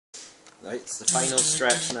Right, it's the final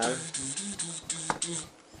stretch now.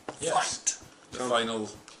 Yes. The final,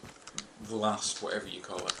 the last, whatever you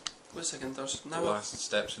call it. Wait a second, there's The now last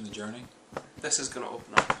steps in the journey. This is going to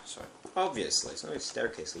open up, sorry. Obviously, it's not a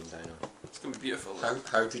staircase leading down on. It's going to be beautiful.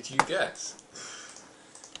 How did you guess?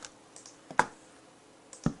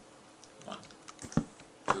 1,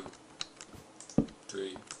 2,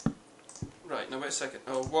 3. Right, now wait a second.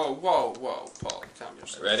 Oh, whoa, Paul, calm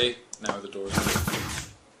yourself. Ready? Now the doors open.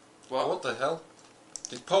 What? What the hell?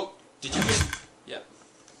 Did you just... Yeah.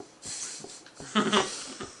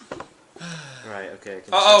 Right, okay.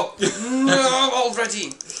 Uh-oh! No,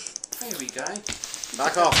 already! Hey, wee guy.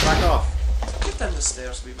 Back off, back off! Get down the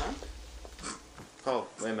stairs, wee man. Oh,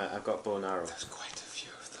 wait a minute, I've got bow and arrow. There's quite a few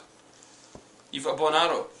of them. You've got a bow and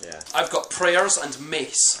arrow? Yeah. I've got prayers and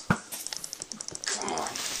mace. Come on.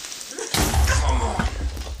 Come on.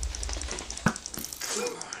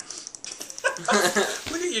 Come on.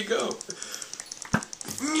 Look at you go.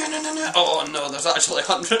 No. Oh no, there's actually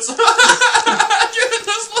hundreds. There's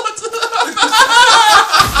loads of them.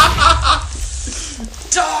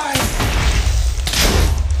 Die!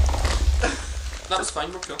 That was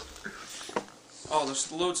fine, we're cool. Oh,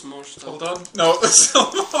 there's loads more stuff. Hold on. No, there's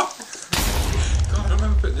still more. God, I don't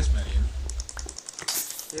remember putting this many in.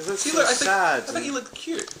 He looks See, so look, sad. I think he looked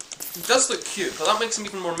cute. It does look cute, but that makes him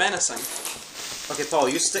even more menacing. Okay, Paul,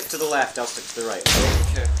 you stick to the left, I'll stick to the right.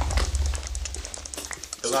 Okay.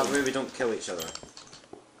 So that way we don't kill each other.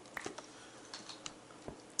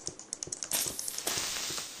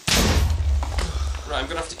 Right, I'm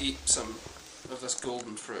gonna have to eat some of this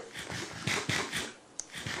golden fruit.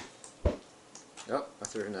 Oh, I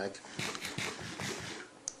threw an egg.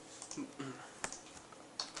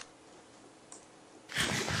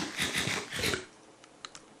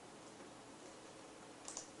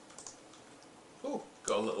 Oh,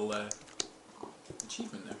 got a little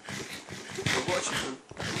achievement there. What achievement?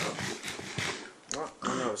 What?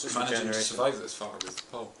 Oh no, it's just Managing to regeneration. survive this far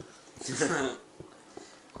with Paul.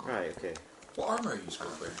 Right, okay. What armour are you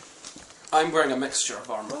supposed to wear? I'm wearing a mixture of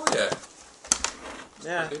armour. Oh yeah.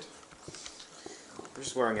 Yeah, Good. we're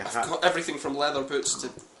just wearing a I've hat. got everything from leather boots to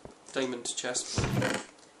diamond chest.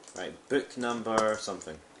 Right, book number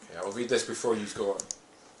something. Okay, I'll read this before you go on.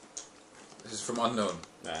 This is from Unknown.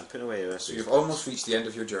 Right, I'm putting away the rest So of you've these. almost reached the end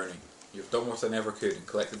of your journey. You've done what I never could and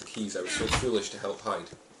collected the keys I was so foolish to help hide.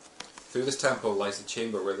 Through this temple lies the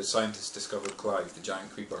chamber where the scientists discovered Clive, the giant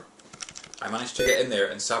creeper. I managed to get in there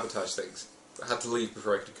and sabotage things, but had to leave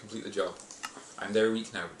before I could complete the job. I'm there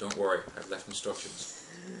weak now, but don't worry, I've left instructions.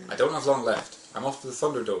 I don't have long left. I'm off to the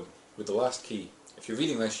Thunderdome with the last key. If you're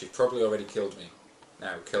reading this, you've probably already killed me.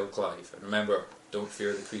 Now, kill Clive, and remember, don't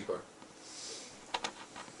fear the creeper.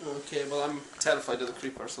 Okay, well I'm terrified of the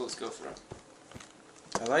creeper, so let's go for it.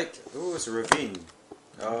 I like... Oh, it's a ravine.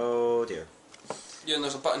 Oh dear. Yeah, and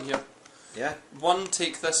there's a button here. Yeah? One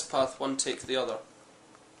take this path, one take the other.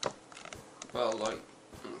 Well, like...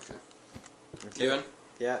 Okay. Okay. Euan,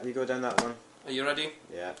 Yeah, you go down that one. are you ready?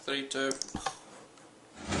 Yeah. 3, 2...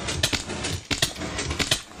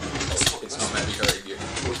 It's not meant to be hurting you.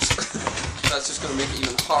 That's just going to make it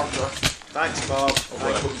even harder. Thanks, Bob.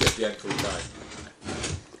 Although I hope you get the end till you die.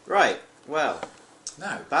 Right, well,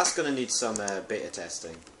 Now, that's going to need some beta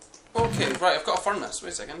testing. Okay, right, I've got a furnace. Wait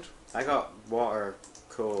a second. I got water,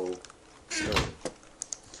 coal, stone.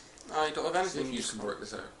 I don't have see anything if you useful. can work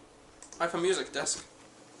this out. I have a music disc.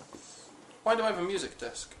 Why do I have a music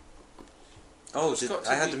disc? Oh, It's got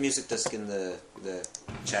to I had be- the music disc in the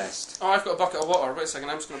chest. Oh, I've got a bucket of water. Wait a second,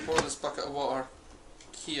 I'm just going to pour this bucket of water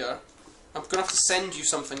here. I'm going to have to send you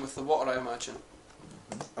something with the water, I imagine.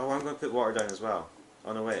 Oh, I'm going to put water down as well.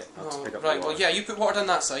 Oh no, wait. I'll just Oh, pick up right, the well, water. yeah, you put water down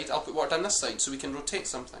that side, I'll put water down this side, so we can rotate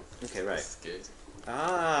something. Okay, right. That's good.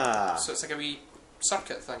 Ah. So it's like a wee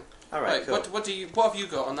circuit thing. Alright, cool. what have you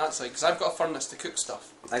got on that side? Because I've got a furnace to cook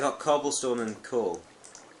stuff. I got cobblestone and coal.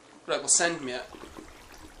 Right, well, send me it.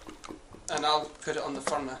 And I'll put it on the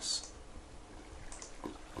furnace.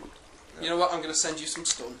 You know what, I'm going to send you some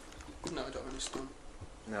stone. No, I don't have any stone.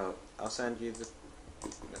 No, I'll send you the...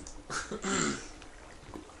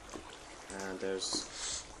 And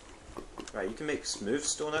there's... Right, you can make smooth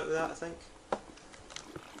stone out of that, I think.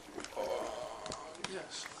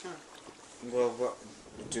 Yes, yeah. Well, what...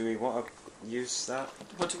 Do we want to use that?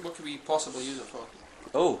 What could we possibly use it for?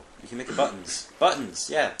 Oh, you can make the buttons. Buttons,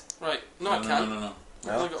 yeah. Right, no, I No, can't. no. I've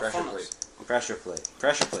only got a Pressure furnace. plate. Pressure plate.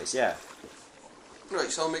 Pressure plates, yeah. Right,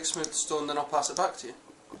 so I'll make smooth stone, then I'll pass it back to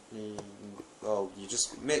you. Well, you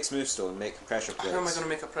just make smooth stone, make pressure plates. How am I going to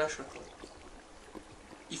make a pressure plate?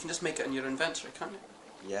 You can just make it in your inventory, can't you?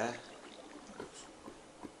 Yeah.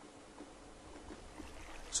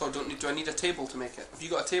 So do I need a table to make it? Have you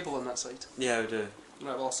got a table on that side? Yeah, I do.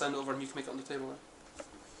 Right, well I'll send it over and you can make it on the table then.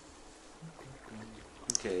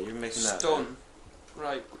 Okay, you're making that. Stone.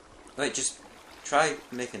 Right. Wait, just try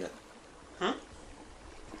making it. Hmm?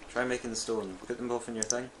 Try making the stone. Put them both in your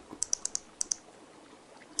thing.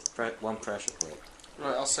 One pressure plate.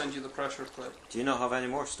 Right, I'll send you the pressure plate. Do you not have any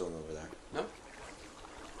more stone over there? No.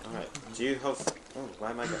 Alright. Do you have... Oh,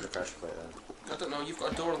 why am I getting the pressure plate then? I don't know, you've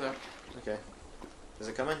got a door there. Okay. Is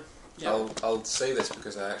it coming? Yeah. I'll say this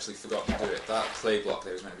because I actually forgot to do it. That clay block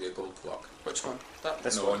there is meant to be a gold block. Which one? That?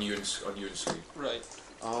 This no, one? on Euan's screen. Right.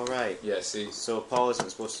 Alright. Yeah, see? So Paul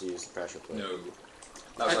isn't supposed to use the pressure plate? No.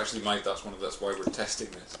 That's actually that's why we're testing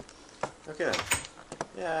this. Okay then.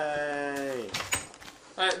 Yay!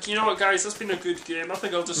 Do you know what, guys? That's been a good game. I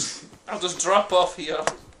think I'll just drop off here.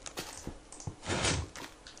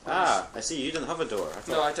 Ah, I see. You didn't have a door.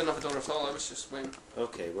 No, I didn't have a door at all. I was just waiting.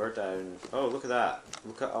 Okay, we're down. Oh, look at that.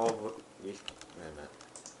 Look at all. Wait a minute.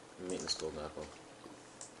 I'm eating this golden apple.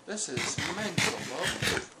 This is mental,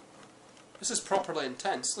 Bob. This is properly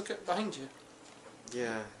intense. Look at behind you.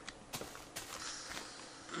 Yeah.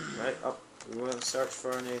 Right up. We want to search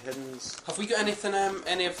for any hiddens. Have we got anything?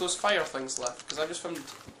 Any of those fire things left? Because I just found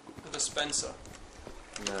a dispenser.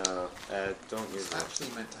 No, don't use It's that. actually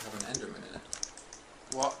meant to have an Enderman in it.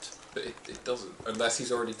 What? But it doesn't. Unless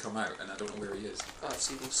he's already come out and I don't know where he is.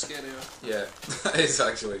 That's even scarier. Yeah, that is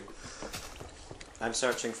actually. I'm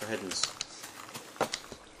searching for hiddens.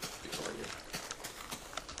 Before you.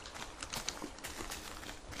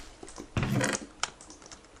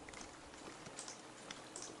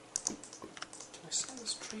 Can I set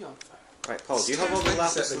this tree on fire? Right, Paul, do you have all the Set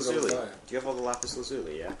lapis things on lazuli? fire. Do you have all the lapis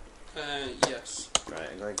lazuli, yeah? Yes. Right,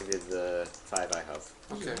 I'm going to give you the 5 I have.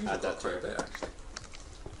 Okay. You've Add got that to quite a it. bit actually.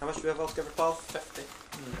 How much do we have altogether, Paul? 50.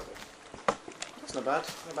 That's not bad,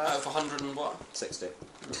 not Out bad. of 100 and what? 60.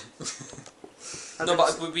 No,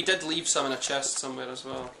 but we did leave some in a chest somewhere as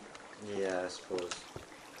well. Yeah, I suppose.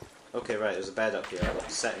 Okay, right, there's a bed up here. I'm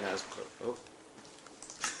setting that as... Oh.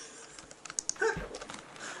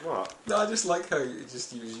 What? No, I just like how you was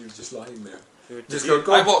just lying there. Did Just you,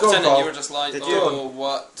 go I walked in Paul. and you were just like, Did you- oh,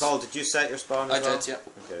 what? Paul, did you set your spawn I as well? did, yeah.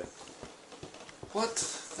 Okay. What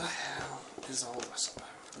the hell is all this about?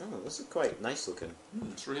 Oh, this is quite nice looking.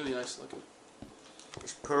 It's really nice looking.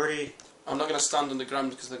 It's pretty... I'm not going to stand on the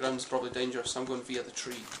ground because the ground is probably dangerous, so I'm going via the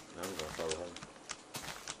tree. I'm going to follow him.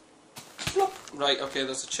 Flop. Right, okay,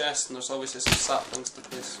 there's a chest and there's obviously some saplings to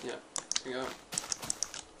place. Yeah, here we go.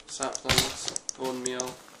 Saplings, bone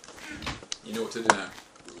meal. You know what to do now.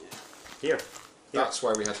 Yeah. Here. That's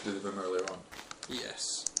why we had to do the room earlier on.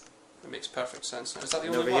 Yes. It makes perfect sense now. Is that the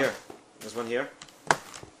And only over one? here. There's one here.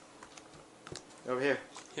 Over here.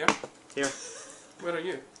 Here? Here. Where are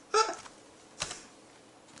you?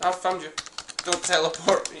 I found you. Don't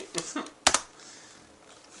teleport me.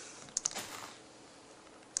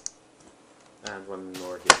 And one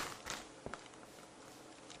more here.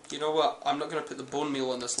 You know what? I'm not going to put the bone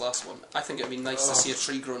meal on this last one. I think it'd be nice to see a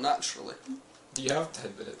tree grow naturally. Do you have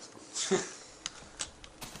 10 minutes?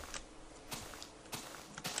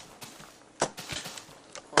 Oh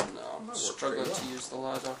no, I'm That worked struggling pretty to well. use the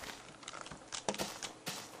ladder.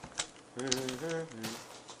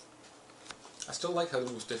 I still like how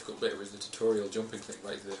the most difficult bit was the tutorial jumping thing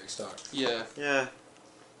right at the very start. Yeah, Yeah.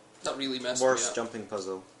 that really messed Worst me up. jumping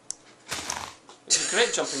puzzle. It's a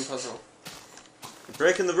great jumping puzzle. You're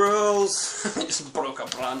breaking the rules! I just broke a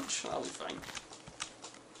branch, that'll be fine.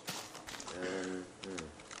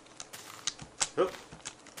 Oop.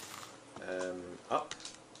 Up?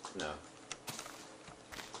 No.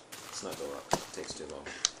 Let's not go up. It takes too long.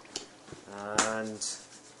 And...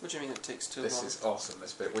 What do you mean it takes too This long? is awesome,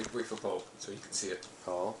 this bit. Wait for Paul so you can see it.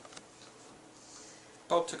 Paul.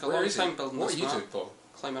 Bob took a Where long is time it? building What this are you map. doing, Paul?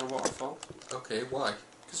 Climbing a waterfall. Okay, why?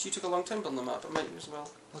 Because you took a long time building the map, but might you as well.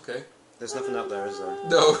 Okay. There's nothing up there, is there?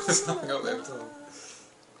 No, there's nothing out there at all.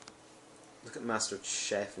 Look at Master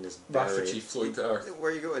Chef and his berry. Master Chief floating to Earth.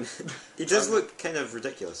 Where are you going? He does look kind of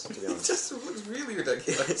ridiculous, to be It honest. just looks really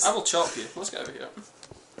ridiculous. I will chop you. Let's get over here.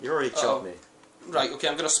 You already chopped me. Right, okay,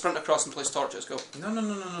 I'm going to sprint across and place torches. Go. No.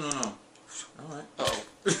 Alright. Uh-oh.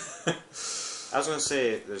 I was going to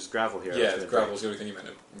say there's gravel here. I was Yeah, gonna the gravel's the only thing you meant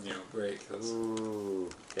to, break. break. That's... Ooh.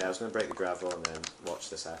 Yeah, I was going to break the gravel and then watch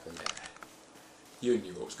this happen. You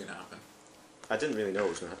knew what was going to happen. I didn't really know what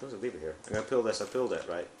was going to happen. Let's leave it here. I'm going to pull this. I pulled it,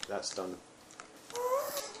 right? That's done.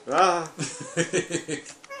 Ah!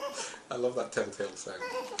 I love that telltale sound.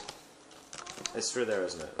 It's through there,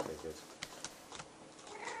 isn't it? Okay, good.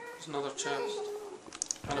 There's another chest.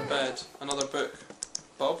 And a bed. Another book.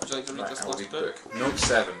 Bob, would you like to read this I'll last read book? the book. Note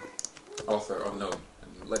 7. Author unknown.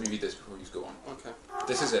 And let me read this before you go on. Okay.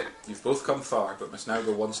 This is it. You've both come far, but must now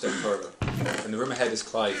go one step further. In the room ahead is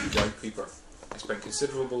Clyde, the giant creeper. I spent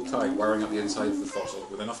considerable time wiring up the inside of the fossil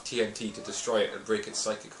with enough TNT to destroy it and break its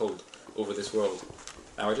psychic hold over this world.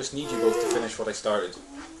 Now I just need you both to finish what I started.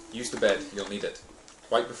 Use the bed, you'll need it.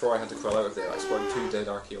 Right before I had to crawl out of there, I spotted 2 dead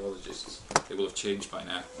archaeologists. They will have changed by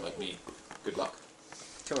now, like me. Good luck.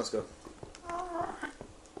 Come on, let's go.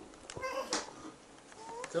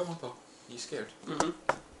 Come on, Paul. Are you scared? Mm-hmm.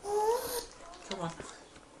 Come on.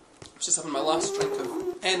 I'm just having my last drink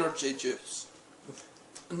of energy juice.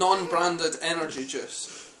 Non-branded energy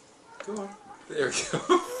juice. Go on. There we go.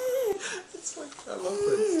 It's like, I love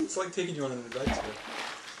this. It's like taking you on an adventure.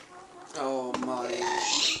 Oh my...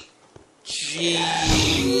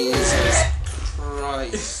 Jesus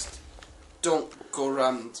Christ. Don't go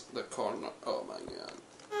round the corner. Oh my god.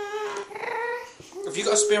 Have you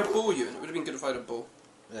got a spare bow, Euan? It would have been good if I had a bow.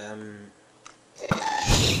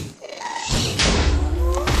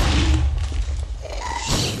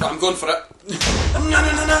 I'm going for it.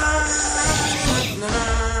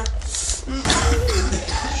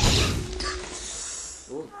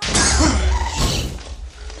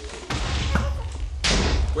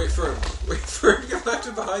 Wait for him. Wait for him. Get left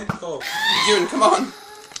him behind, Paul. Euan, come on.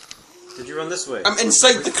 Did you run this way? I'm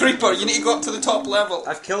inside the creeper. You need to go up to the top level.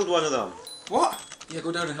 I've killed one of them. What? Yeah,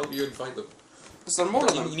 go down and help you and fight them. Is there more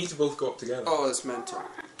of them? You need to both go up together. Oh, that's mental.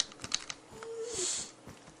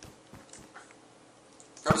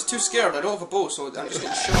 I was too scared. I don't have a bow, so I'm just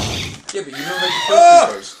getting shot. Yeah, but you know how to kill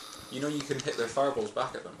creepers. You know you can hit their fireballs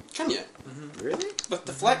back at them. Can you? Mm-hmm. Really? With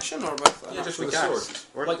deflection or with... Yeah, just with a gas. sword.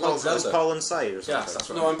 Or Like is Zelda. Paul inside or something? Yes, that's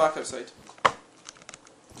right. No, I'm back outside.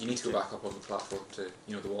 You need to go back up on the platform to,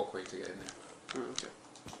 you know, the walkway to get in there. Okay.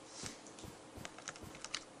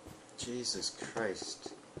 Jesus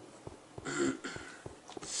Christ.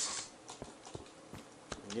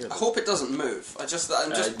 I hope it doesn't move. I'm just no,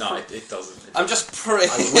 it doesn't. I'm just praying.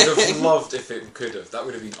 I would have loved if it could have. That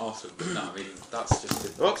would have been awesome. But no, I mean, that's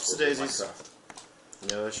just... Oops, daisies.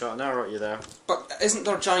 No, shot an arrow at you there. But isn't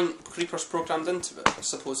there giant creepers programmed into it,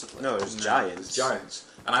 supposedly? No, there's giants. There's giants.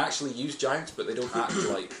 And I actually use giants, but they don't act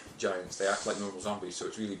like giants. They act like normal zombies, so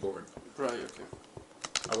it's really boring. Right, okay.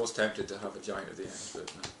 I was tempted to have a giant at the end, but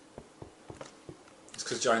no. It's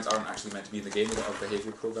because giants aren't actually meant to be in the game. They don't have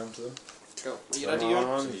behaviour programmed to them. Cool. Are you ready,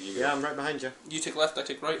 Euan? So you go. Yeah, I'm right behind you. You take left, I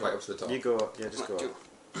take right. Right up to the top. You go up. Yeah, just go up.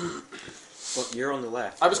 Look, you're on the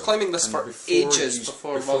left. I was climbing this for ages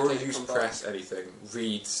before you press anything,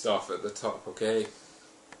 read stuff at the top, okay?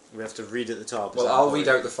 We have to read at the top. Well, I'll read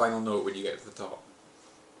out the final note when you get to the top.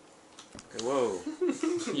 Okay, whoa.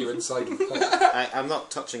 You're inside with Paul. I'm not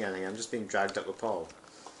touching anything, I'm just being dragged up with Paul.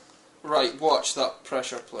 Right, watch that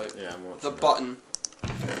pressure plate. Yeah, I'm watching The that. button.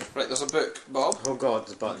 Right, there's a book. Bob? Oh god,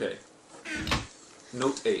 the button. Okay.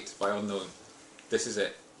 Note 8 by Unknown. This is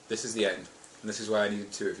it. This is the end. And this is why I needed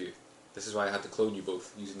 2 of you. This is why I had to clone you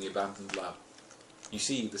both, using the abandoned lab. You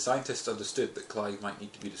see, the scientists understood that Clyde might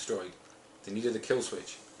need to be destroyed. They needed a kill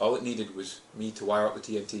switch. All it needed was me to wire up the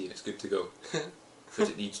TNT and it's good to go. But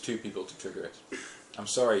it needs 2 people to trigger it. I'm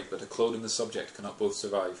sorry, but a clone and the subject cannot both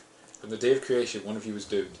survive. From the day of creation, one of you is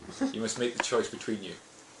doomed. You must make the choice between you.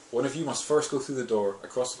 One of you must first go through the door,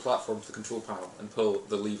 across the platform to the control panel, and pull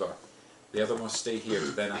the lever. The other must stay here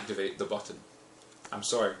to then activate the button. I'm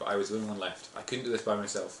sorry, but I was the only one left. I couldn't do this by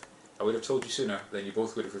myself. I would have told you sooner, then you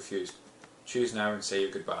both would have refused. Choose now and say your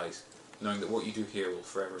goodbyes, knowing that what you do here will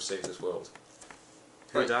forever save this world.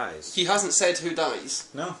 Who dies? He hasn't said who dies.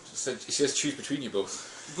 No, he says choose between you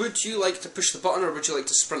both. Would you like to push the button or would you like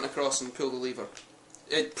to sprint across and pull the lever?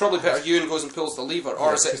 It probably better Euan goes and pulls the lever,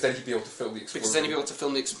 or is because it... then he'd be able to film the explosion. Because then he'd be able to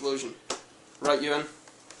film the explosion. Right, Euan?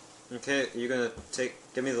 Okay, you're gonna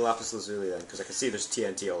give me the lapis lazuli then, because I can see there's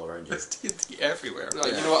TNT all around you. There's TNT everywhere.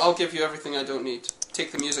 Right, you know what, I'll give you everything I don't need.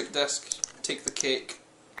 Take the music disc, take the cake,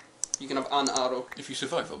 you can have an arrow. If you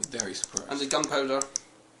survive, I'll be very surprised. And the gunpowder.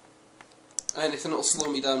 Anything that'll slow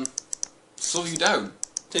me down. Slow you down?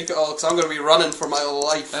 Take it all, because I'm going to be running for my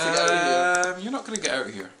life to get out of here. You're not going to get out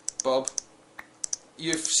of here. Bob,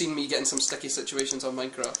 you've seen me get in some sticky situations on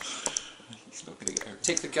Minecraft. He's not going to get out.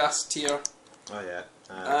 Take the gas tier. Oh yeah.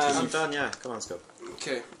 I'm done, yeah. Come on, let's go.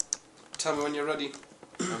 Okay. Tell me when you're ready.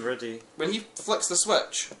 I'm ready. When he flicks the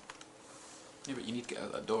switch... Yeah, but you need to get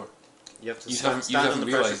out that door. You have to You stand, haven't stand on realised-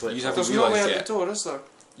 the pressure plate. you haven't There's no way out realised the door, is there?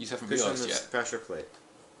 You haven't Push on realised this yet. pressure plate.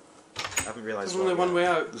 I haven't realised There's only one way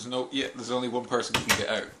out. There's only one person who can get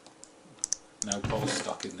out. Now Paul's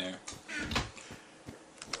stuck in there.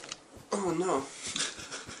 Oh no.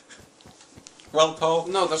 Well, Paul,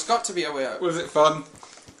 No, there's got to be a way out. was it fun?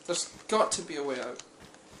 There's got to be a way out.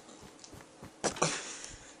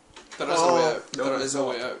 There is a way out. No, there there's is a not.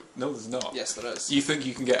 way out. No, there's not. Yes, there is. You think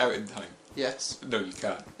you can get out in time? Yes. No, you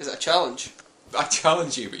can't. Is it a challenge? I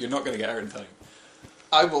challenge you, but you're not going to get out in time.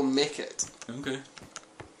 I will make it. Okay.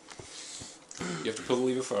 You have to pull the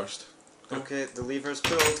lever first. Okay, the lever's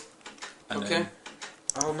pulled. And Okay.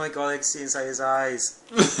 Oh my god, I can see inside his eyes.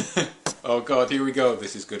 Then... oh god, here we go.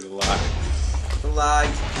 This is good to lag. The lag.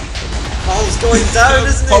 Paul's going down,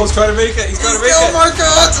 isn't he? Paul's trying to make it. He's trying to make Oh it. my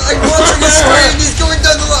god! I'm watching his screen. He's going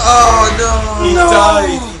down the. Oh no! He died.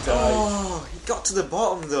 He died. Oh, he got to the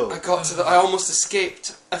bottom though. I got to the. I almost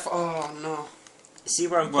escaped. Oh no! See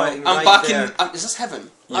where I'm Well, pointing I'm right back there? in. Is this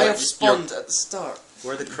heaven? Yeah, I have you're- spawned at the start.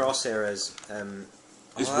 Where the crosshair is.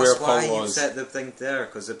 Is that's where why Paul you was. set the thing there,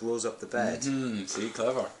 because it blows up the bed. See,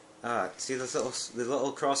 clever. Ah, see the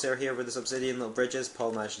little crosshair here with this obsidian little bridges?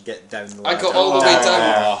 Paul managed to get down the I ladder. got all the way Oh.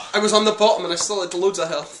 down. I was on the bottom and I still had loads of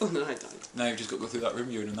health and then I died. Now you've just got to go through that room,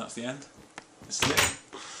 Euan, and that's the end. This is it.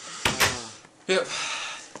 Yep.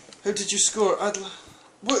 How did you score? How did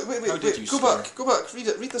you Go score? back, go back. Read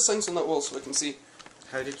it. Read the signs on that wall so I can see.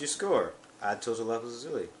 How did you score? Add total levels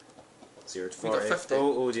of Zuli. 0 to We got 40. 50.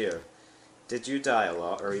 Oh dear. Did you die a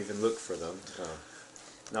lot, or even look for them? Oh.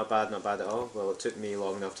 Not bad at all. Well, it took me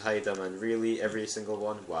long enough to hide them, and really every single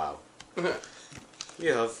one. Wow.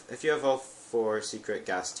 If you have all 4 secret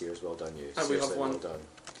gas tiers, well done you. And we have Seriously, one. well done.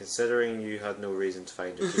 Considering you had no reason to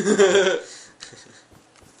find your people.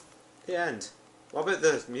 The end. What about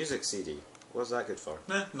the music CD? What's that good for?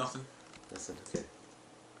 Nah, nothing. Nothing. Okay.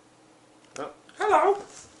 Hello.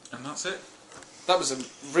 And that's it. That was a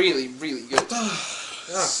really, really good.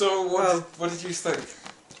 So, what did you think?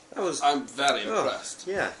 That was. I'm very impressed.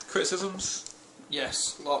 Yeah. Criticisms?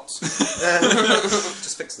 Yes, lots.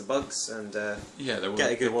 Just fix the bugs and. Yeah, there was,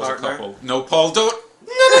 Get a good there was a partner. couple. No, Paul, don't!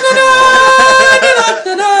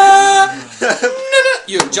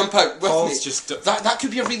 You jump out with Paul's me. just... That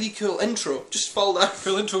could be a really cool intro. Just fall down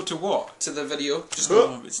Full intro to what? to the video. Just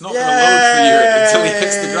It's not going to load for you until he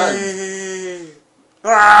hits the ground.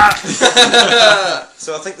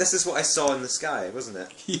 So I think this is what I saw in the sky, wasn't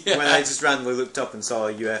it? Yeah. When I just randomly looked up and saw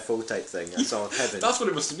a UFO type thing, I saw heaven. That's what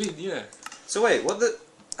it must have been, yeah. So wait, what the?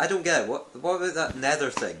 I don't get it. What about that nether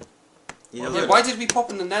thing? You know, Yeah, why did we pop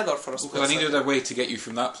in the nether for a split Well, I needed second? a way to get you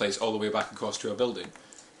from that place all the way back across to a building.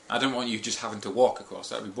 I don't want you just having to walk across,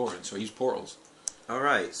 that'd be boring, so I used portals.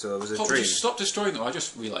 Alright, so it was a Paul, dream. just stop destroying them. I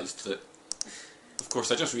just realised that... Of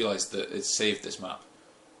course, I just realised that it saved this map.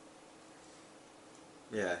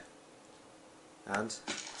 Yeah. And?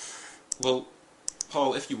 Well,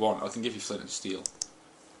 Paul, if you want, I can give you flint and steel.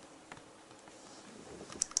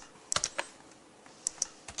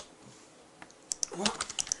 What?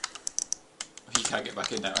 You can't get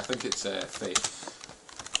back in now. I think it's fate.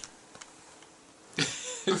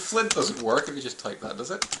 Flint doesn't work if you just type that,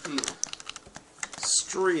 does it? No.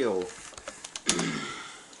 Streel.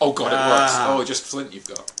 Oh god, it works. Oh, just flint you've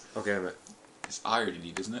got. Okay, mate. It's iron you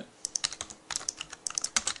need, isn't it?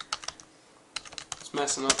 It's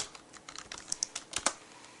messing up.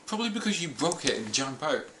 Probably because you broke it and jump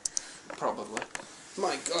out. Probably.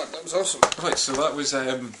 My god, that was awesome. Right, so that was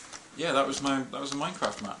yeah, that was a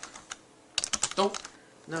Minecraft map. Don't.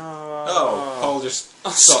 No. Oh, Paul just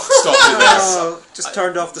stopped it there. Oh, just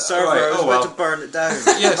turned off the server. Right, I was oh about well. to burn it down.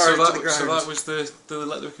 Yeah, Burn it to the so ground. that was the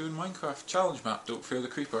Let the Euan Minecraft challenge map. Don't fear the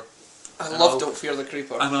creeper. I And love I'll- Don't Fear the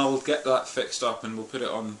Creeper. And I'll get that fixed up, and we'll put it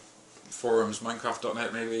on forums,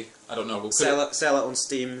 Minecraft.net maybe. I don't know. We'll put Sell it on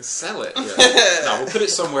Steam. Sell it. Yeah. No, we'll put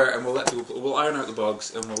it somewhere, and we'll let people. We'll iron out the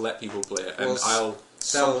bugs, and we'll let people play it. And We'll I'll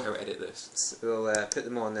sell- somehow edit this. We'll put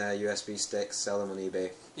them on USB sticks, sell them on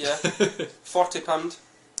eBay. Yeah. £40.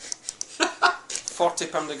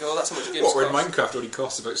 £40 to go, that's how much games What, where cost. Minecraft only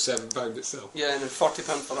costs about £7 itself. Yeah, and then £40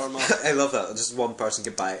 for our map. I love that. Just one person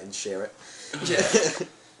can buy it and share it. Yeah.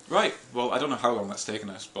 Right. Well, I don't know how long that's taken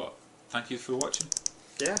us, but thank you for watching,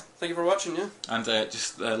 Yeah. Thank you for watching, yeah. and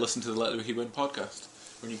just listen to the Let the Euan podcast,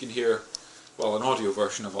 when you can hear, well, an audio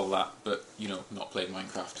version of all that, but you know, not playing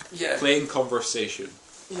Minecraft. Yeah. Playing conversation.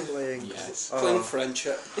 Playing. Yes. Playing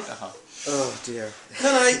friendship. Uh-huh. Oh dear. Good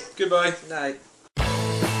night. Goodbye. Night.